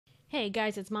Hey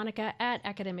guys, it's Monica at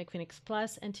Academic Phoenix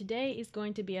Plus, and today is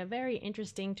going to be a very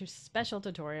interesting special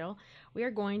tutorial. We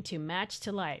are going to match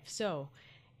to life. So,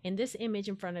 in this image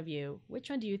in front of you, which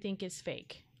one do you think is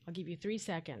fake? I'll give you 3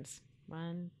 seconds.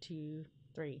 1, 2,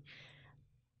 3.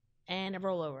 And a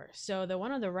rollover. So the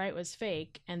one on the right was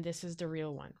fake, and this is the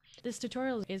real one. This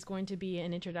tutorial is going to be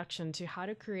an introduction to how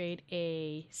to create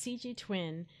a CG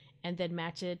twin and then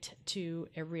match it to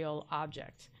a real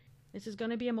object. This is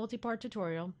going to be a multi-part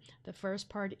tutorial. The first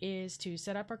part is to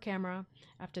set up our camera.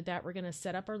 After that, we're going to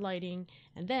set up our lighting,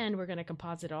 and then we're going to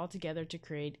composite it all together to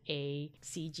create a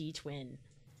CG twin.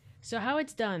 So how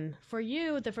it's done. For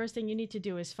you, the first thing you need to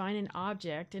do is find an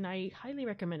object, and I highly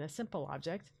recommend a simple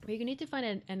object. But you need to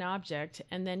find an object,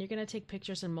 and then you're going to take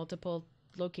pictures in multiple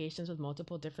locations with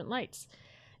multiple different lights.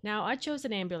 Now, I chose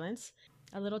an ambulance,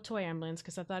 a little toy ambulance,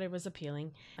 because I thought it was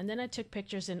appealing. And then I took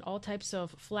pictures in all types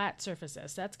of flat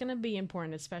surfaces. That's going to be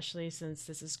important, especially since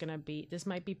this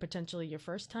might be potentially your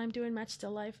first time doing match still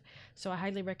life. So I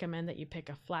highly recommend that you pick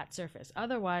a flat surface.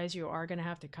 Otherwise, you are going to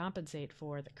have to compensate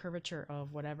for the curvature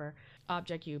of whatever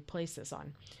object you place this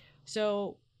on.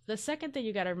 So the second thing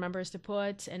you got to remember is to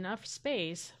put enough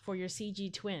space for your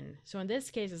CG twin. So in this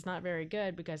case, it's not very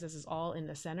good because this is all in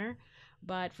the center.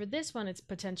 But for this one, it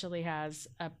potentially has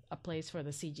a place for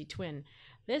the CG twin.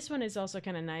 This one is also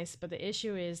kind of nice, but the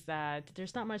issue is that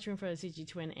there's not much room for the CG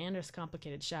twin and there's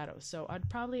complicated shadows. So I'd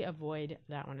probably avoid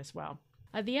that one as well.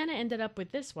 At the end, I ended up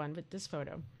with this one, with this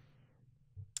photo.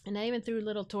 And I even threw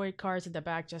little toy cars in the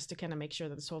back just to kind of make sure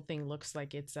that this whole thing looks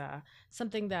like it's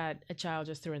something that a child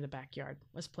just threw in the backyard,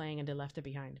 was playing, and they left it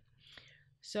behind.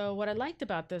 So what I liked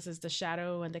about this is the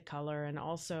shadow and the color, and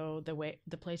also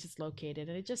the place it's located,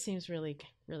 and it just seems really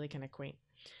kind of quaint.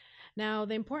 Now,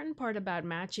 the important part about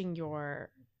matching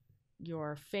your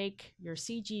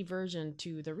CG version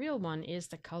to the real one is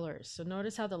the colors. So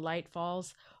notice how the light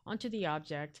falls onto the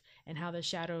object and how the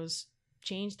shadows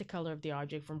change the color of the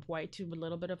object from white to a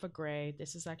little bit of a gray.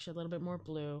 This is actually a little bit more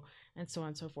blue, and so on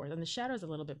and so forth. And the shadow is a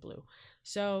little bit blue.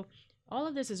 So all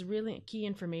of this is really key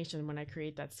information when I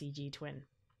create that CG twin.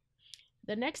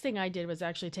 The next thing I did was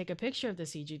actually take a picture of the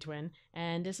CG twin,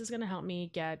 and this is going to help me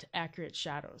get accurate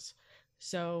shadows.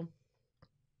 So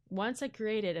once I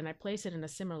create it and I place it in a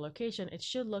similar location, it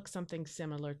should look something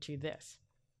similar to this.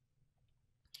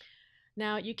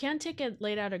 Now you can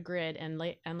lay out a grid and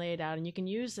lay it out, and you can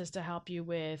use this to help you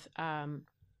with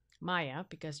Maya,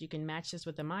 because you can match this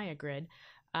with the Maya grid.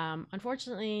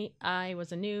 Unfortunately, I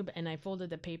was a noob and I folded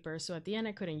the paper, so at the end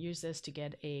I couldn't use this to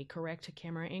get a correct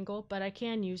camera angle, but I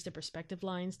can use the perspective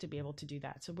lines to be able to do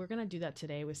that. So we're going to do that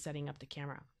today with setting up the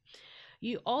camera.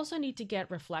 You also need to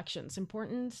get reflections.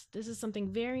 Important. This is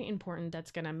something very important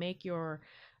that's going to make your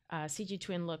CG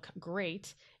twin look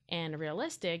great and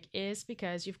realistic, is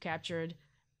because you've captured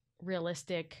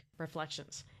realistic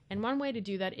reflections. And one way to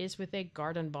do that is with a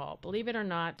garden ball. Believe it or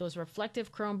not, those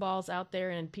reflective chrome balls out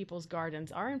there in people's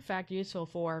gardens are in fact useful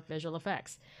for visual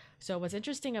effects. So what's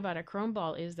interesting about a chrome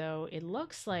ball is, though it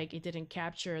looks like it didn't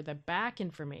capture the back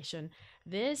information,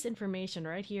 this information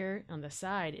right here on the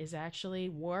side is actually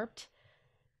warped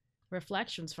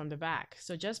reflections from the back.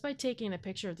 So just by taking a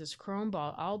picture of this chrome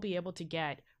ball, I'll be able to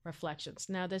get reflections.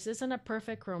 Now this isn't a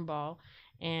perfect chrome ball,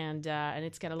 and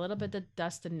it's got a little bit of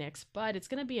dust and nicks, but it's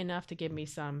going to be enough to give me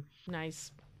some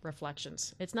nice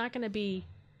reflections. It's not going to be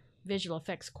visual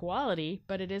effects quality,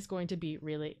 but it is going to be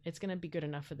it's going to be good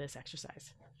enough for this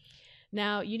exercise.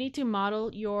 Now you need to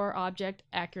model your object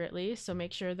accurately, so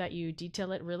make sure that you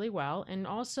detail it really well, and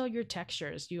also your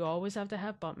textures. You always have to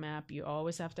have bump map, you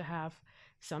always have to have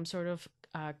some sort of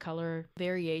color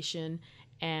variation,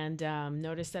 and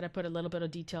notice that I put a little bit of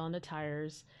detail on the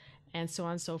tires, and so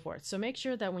on and so forth. So make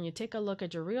sure that when you take a look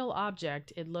at your real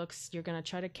object, you're going to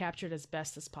try to capture it as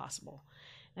best as possible.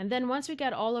 And then once we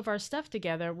get all of our stuff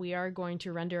together, we are going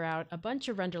to render out a bunch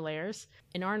of render layers.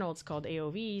 In Arnold, it's called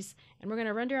AOVs, and we're going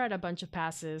to render out a bunch of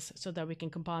passes so that we can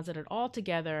composite it all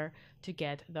together to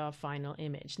get the final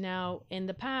image. Now, in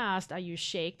the past, I used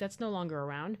Shake. That's no longer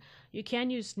around. You can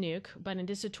use Nuke, but in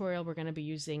this tutorial, we're going to be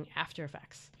using After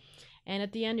Effects. And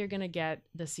at the end, you're going to get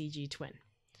the CG twin.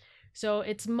 So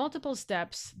it's multiple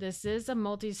steps. This is a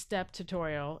multi-step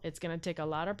tutorial. It's going to take a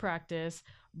lot of practice,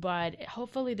 but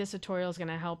hopefully this tutorial is going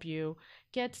to help you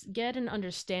get an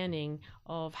understanding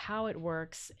of how it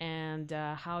works and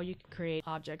how you can create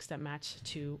objects that match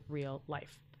to real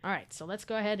life. All right, so let's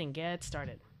go ahead and get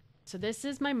started. So this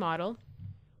is my model.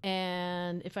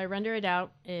 And if I render it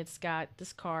out, it's got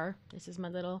this car. This is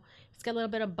it's got a little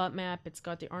bit of bump map. It's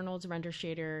got the Arnold's render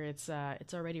shader.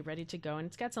 It's already ready to go. And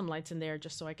it's got some lights in there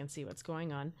just so I can see what's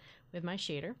going on with my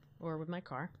shader or with my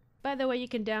car. By the way, you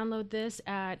can download this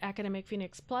at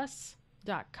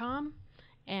academicphoenixplus.com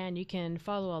and you can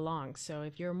follow along. So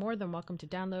if you're more than welcome to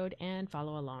download and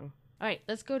follow along. All right,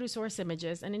 let's go to source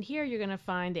images. And in here, you're going to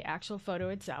find the actual photo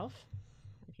itself.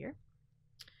 Right here.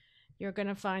 You're going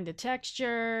to find the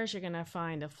textures. You're going to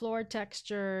find the floor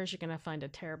textures. You're going to find a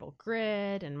terrible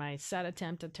grid and my set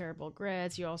attempt at terrible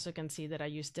grids. You also can see that I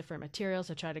use different materials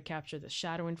to try to capture the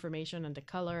shadow information and the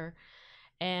color.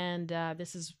 And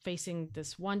this is facing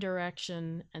this one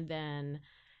direction, and then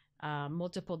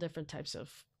multiple different types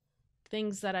of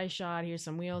things that I shot. Here's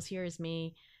some wheels. Here's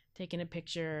me taking a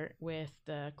picture with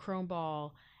the chrome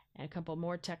ball and a couple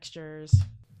more textures.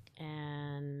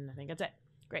 And I think that's it.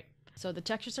 Great. So the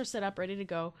textures are set up, ready to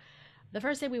go. The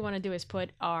first thing we want to do is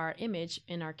put our image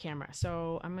in our camera.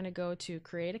 So I'm going to go to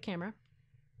create a camera.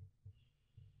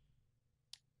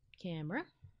 Camera.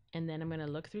 And then I'm going to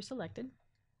look through selected.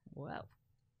 Whoa.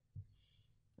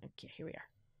 Okay, here we are.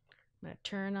 I'm going to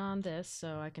turn on this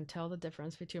so I can tell the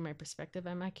difference between my perspective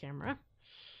and my camera.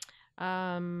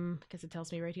 Because it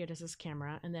tells me right here, this is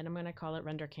camera. And then I'm going to call it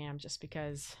render cam just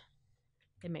because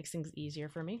it makes things easier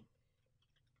for me.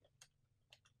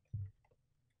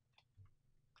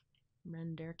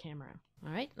 Render camera.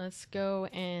 All right, let's go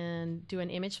and do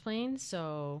an image plane.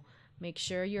 So make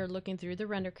sure you're looking through the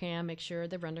render cam. Make sure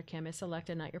the render cam is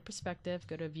selected, not your perspective.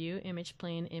 Go to view, image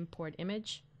plane, import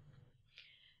image.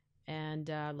 And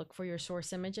look for your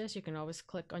source images. You can always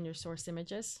click on your source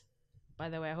images. By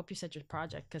the way, I hope you set your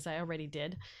project because I already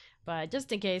did. But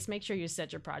just in case, make sure you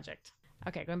set your project.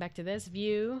 Okay, going back to this,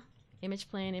 view, image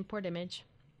plane, import image.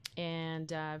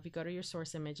 And if you go to your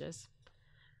source images,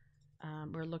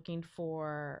 we're looking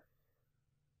for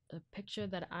a picture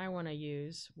that I want to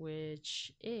use,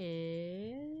 which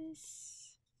is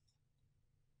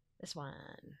this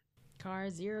one. Car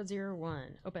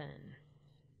 001, open.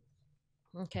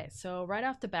 Okay, so right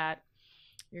off the bat,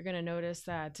 you're going to notice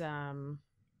that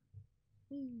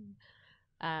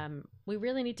we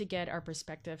really need to get our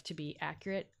perspective to be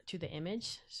accurate to the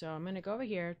image. So I'm going to go over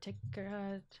here, take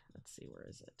let's see, where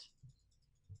is it?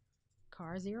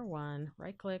 Car 01,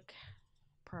 right click,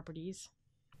 properties.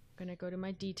 I'm going to go to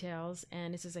my details,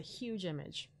 and this is a huge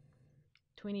image,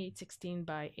 2816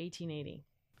 by 1880.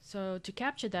 So to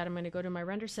capture that, I'm going to go to my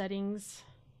render settings.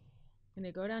 I'm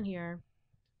going to go down here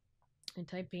and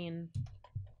type in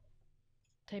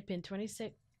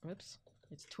 26, whoops,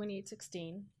 it's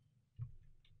 2816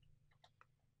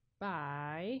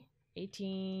 by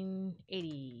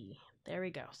 1880. There we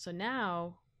go. So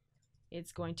now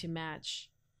it's going to match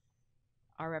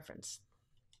our reference.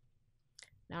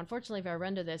 Now, unfortunately, if I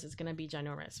render this, it's going to be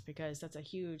ginormous because that's a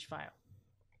huge file.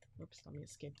 Oops, let me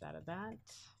escape that of that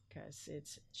because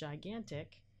it's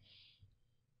gigantic.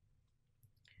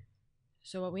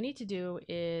 So what we need to do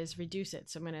is reduce it.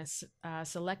 So I'm going to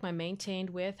select my maintained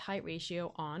width height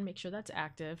ratio on, make sure that's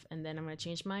active, and then I'm going to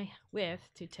change my width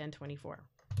to 1024.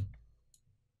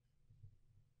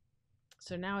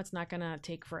 So now it's not going to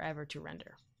take forever to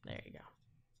render. There you go.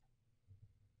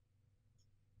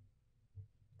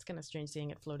 It's kind of strange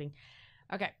seeing it floating.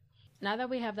 Okay, now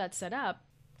that we have that set up,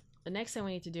 the next thing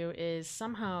we need to do is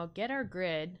somehow get our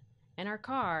grid and our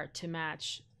car to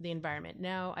match the environment.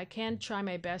 Now, I can try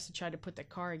my best to try to put the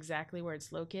car exactly where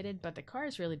it's located, but the car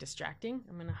is really distracting.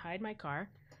 I'm going to hide my car,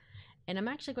 and I'm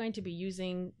actually going to be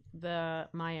using the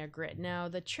Maya grid. Now,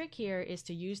 the trick here is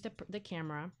to use the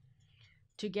camera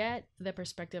to get the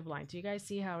perspective line. Do you guys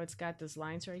see how it's got those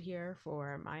lines right here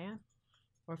for Maya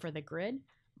or for the grid?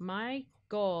 My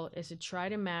goal is to try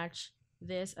to match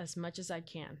this as much as I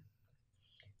can.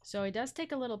 So it does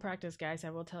take a little practice, guys. I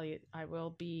will tell you, I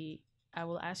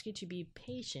will ask you to be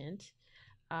patient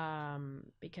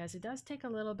because it does take a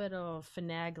little bit of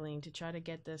finagling to try to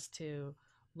get this to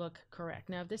look correct.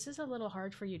 Now, if this is a little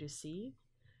hard for you to see,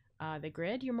 the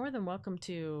grid, you're more than welcome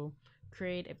to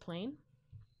create a plane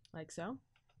like so,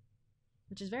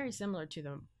 which is very similar to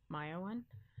the Maya one.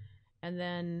 And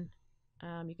then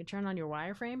you can turn on your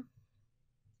wireframe.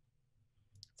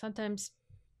 Sometimes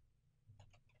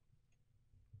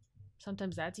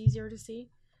that's easier to see,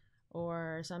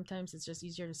 or sometimes it's just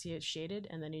easier to see it shaded,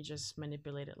 and then you just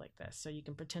manipulate it like this. So you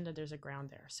can pretend that there's a ground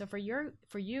there. So for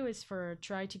you is for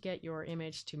try to get your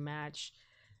image to match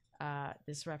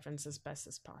this reference as best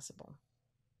as possible.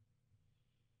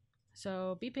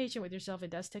 So be patient with yourself.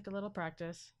 It does take a little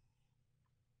practice.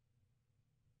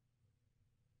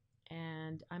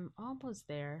 And I'm almost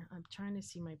there. I'm trying to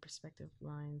see my perspective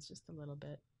lines just a little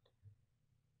bit.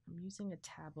 I'm using a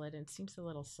tablet and it seems a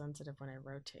little sensitive when I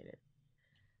rotate it.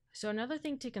 So another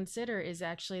thing to consider is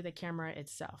actually the camera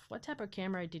itself. What type of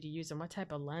camera did you use and what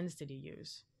type of lens did you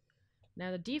use?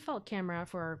 Now the default camera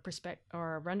for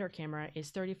or render camera is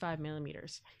 35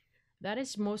 millimeters. That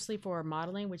is mostly for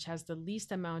modeling, which has the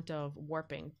least amount of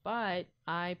warping. But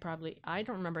I don't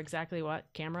remember exactly what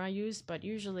camera I used, but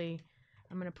usually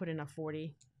I'm gonna put in a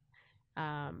 40.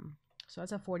 So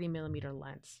that's a 40 millimeter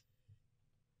lens.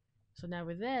 So now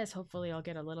with this, hopefully I'll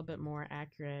get a little bit more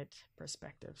accurate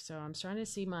perspective. So I'm starting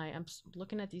to see I'm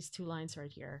looking at these two lines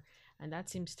right here, and that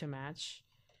seems to match.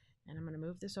 And I'm gonna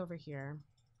move this over here.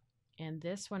 And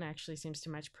this one actually seems to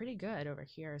match pretty good over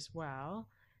here as well.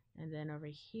 And then over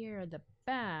here, the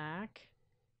back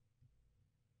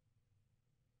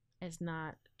is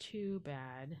not too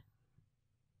bad.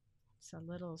 It's a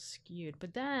little skewed.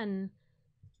 But then,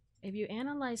 if you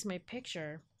analyze my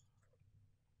picture,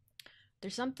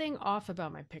 there's something off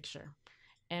about my picture.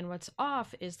 And what's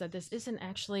off is that this isn't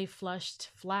actually flushed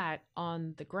flat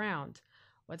on the ground.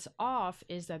 What's off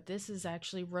is that this is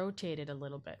actually rotated a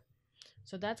little bit.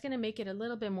 So that's going to make it a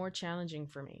little bit more challenging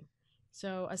for me.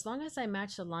 So as long as I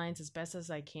match the lines as best as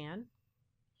I can,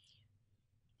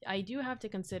 I do have to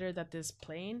consider that this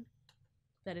plane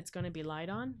that it's going to be lying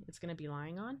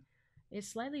on, is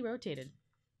slightly rotated.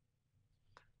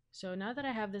 So now that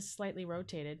I have this slightly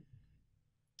rotated,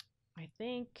 I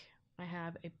think I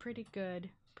have a pretty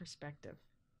good perspective.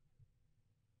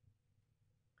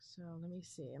 So let me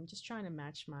see. I'm just trying to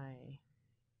match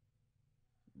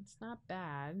it's not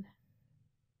bad.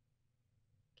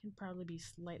 Can probably be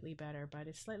slightly better, but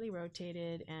it's slightly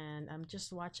rotated, and I'm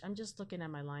just looking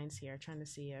at my lines here, trying to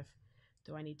see if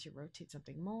do I need to rotate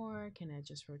something more? Can I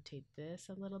just rotate this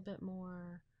a little bit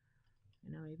more?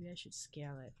 You know, maybe I should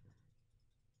scale it.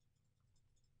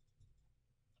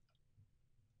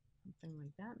 Something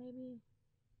like that, maybe?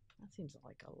 That seems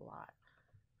like a lot.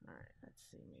 All right, let's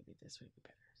see. Maybe this would be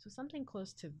better. So something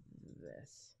close to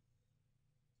this.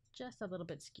 Just a little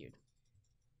bit skewed.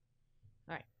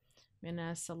 All right. I'm going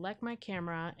to select my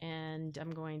camera, and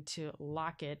I'm going to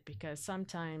lock it because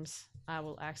sometimes I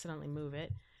will accidentally move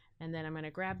it. And then I'm going to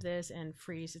grab this and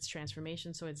freeze its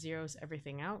transformation so it zeroes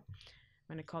everything out.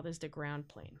 I'm going to call this the ground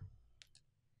plane.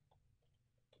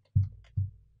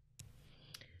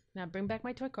 Now bring back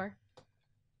my toy car.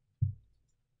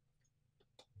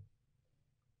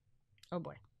 Oh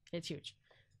boy, it's huge.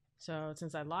 So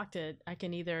since I locked it, I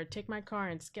can either take my car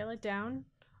and scale it down,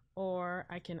 or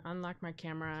I can unlock my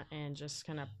camera and just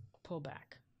kind of pull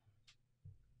back.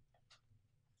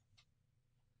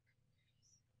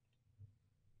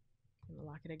 I'm gonna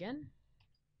lock it again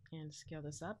and scale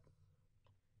this up,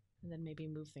 and then maybe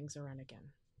move things around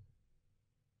again.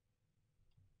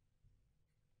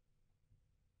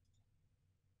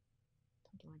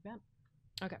 Something like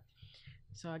that. Okay.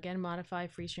 So again, modify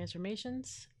freeze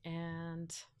transformations,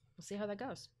 and we'll see how that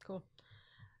goes. Cool.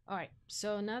 All right,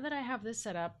 so now that I have this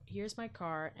set up, here's my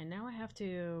car, and now I have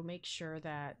to make sure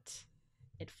that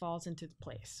it falls into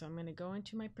place. So I'm gonna go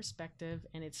into my perspective,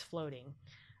 and it's floating,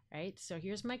 right? So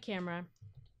here's my camera,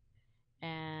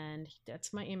 and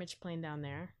that's my image plane down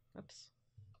there. Oops.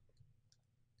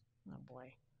 Oh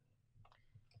boy.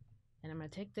 And I'm gonna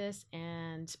take this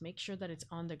and make sure that it's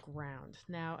on the ground.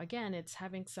 Now, again, it's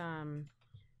having some,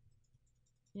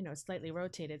 you know, slightly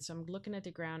rotated. So I'm looking at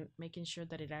the ground, making sure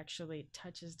that it actually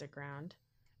touches the ground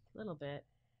a little bit,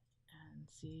 and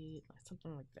see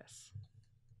something like this.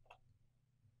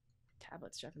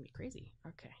 Tablet's driving me crazy.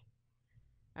 Okay.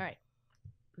 All right.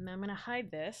 Now I'm going to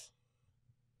hide this.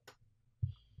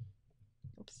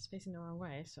 Oops, it's facing the wrong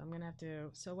way. So I'm going to have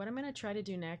to, so what I'm going to try to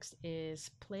do next is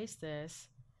place this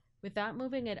without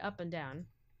moving it up and down.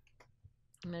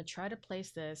 I'm going to try to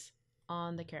place this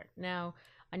on the carrot. Now,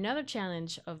 another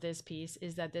challenge of this piece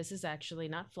is that this is actually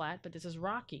not flat, but this is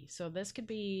rocky. So this could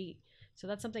be, so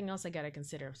that's something else I got to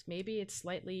consider. Maybe it's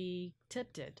slightly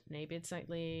tipped. Maybe it's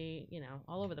slightly, you know,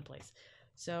 all over the place.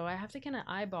 So I have to kind of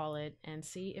eyeball it and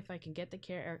see if I can get the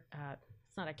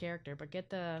it's not a character, but get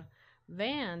the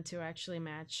van to actually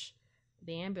match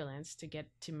the ambulance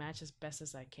to match as best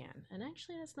as I can. And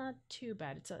actually that's not too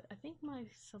bad. I think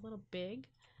it's a little big.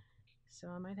 So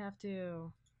I might have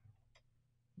to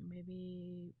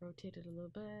maybe rotate it a little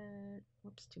bit.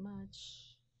 Whoops, too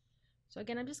much. So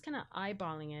again, I'm just kind of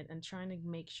eyeballing it and trying to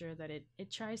make sure that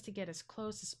it tries to get as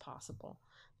close as possible.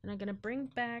 And I'm going to bring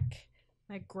back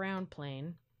my ground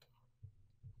plane,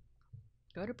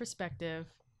 go to perspective,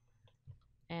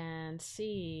 and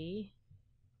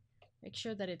make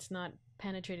sure that it's not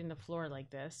penetrating the floor like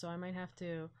this. So I might have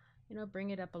to, you know, bring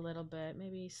it up a little bit,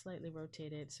 maybe slightly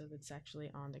rotate it so that it's actually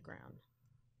on the ground.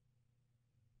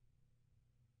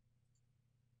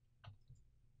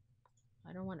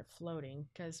 I don't want it floating,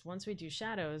 because once we do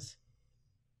shadows,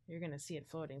 you're going to see it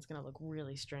floating. It's going to look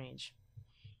really strange.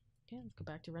 Okay, let's go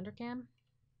back to render cam.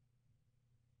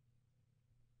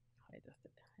 Hide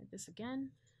this again.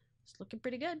 It's looking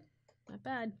pretty good. Not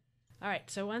bad. All right,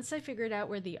 so once I figured out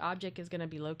where the object is going to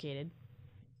be located,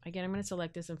 again, I'm going to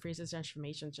select this and freeze this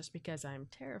transformation just because I'm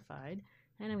terrified,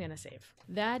 and I'm going to save.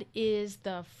 That is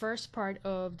the first part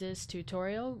of this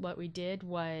tutorial. What we did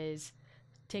was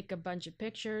take a bunch of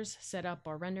pictures, set up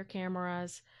our render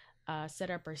cameras, set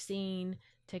up our scene,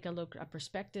 take a look at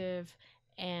perspective,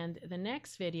 and the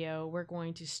next video, we're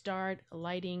going to start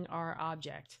lighting our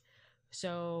object.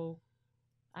 So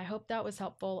I hope that was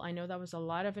helpful. I know that was a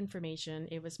lot of information.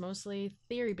 It was mostly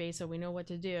theory-based, so we know what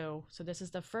to do. So this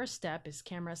is the first step, is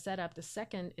camera setup. The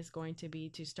second is going to be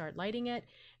to start lighting it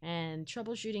and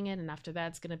troubleshooting it. And after that,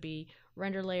 it's going to be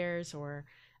render layers, or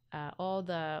all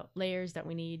the layers that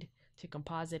we need to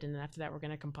composite. And then after that, we're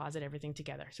going to composite everything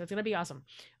together. So it's going to be awesome.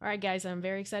 All right, guys, I'm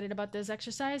very excited about this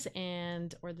exercise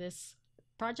or this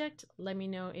project. Let me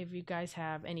know if you guys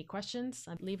have any questions.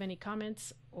 Leave any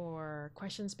comments or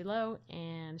questions below,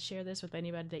 and share this with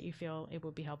anybody that you feel it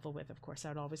would be helpful with. Of course, I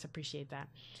would always appreciate that.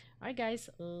 All right, guys,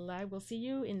 I will see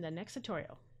you in the next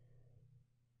tutorial.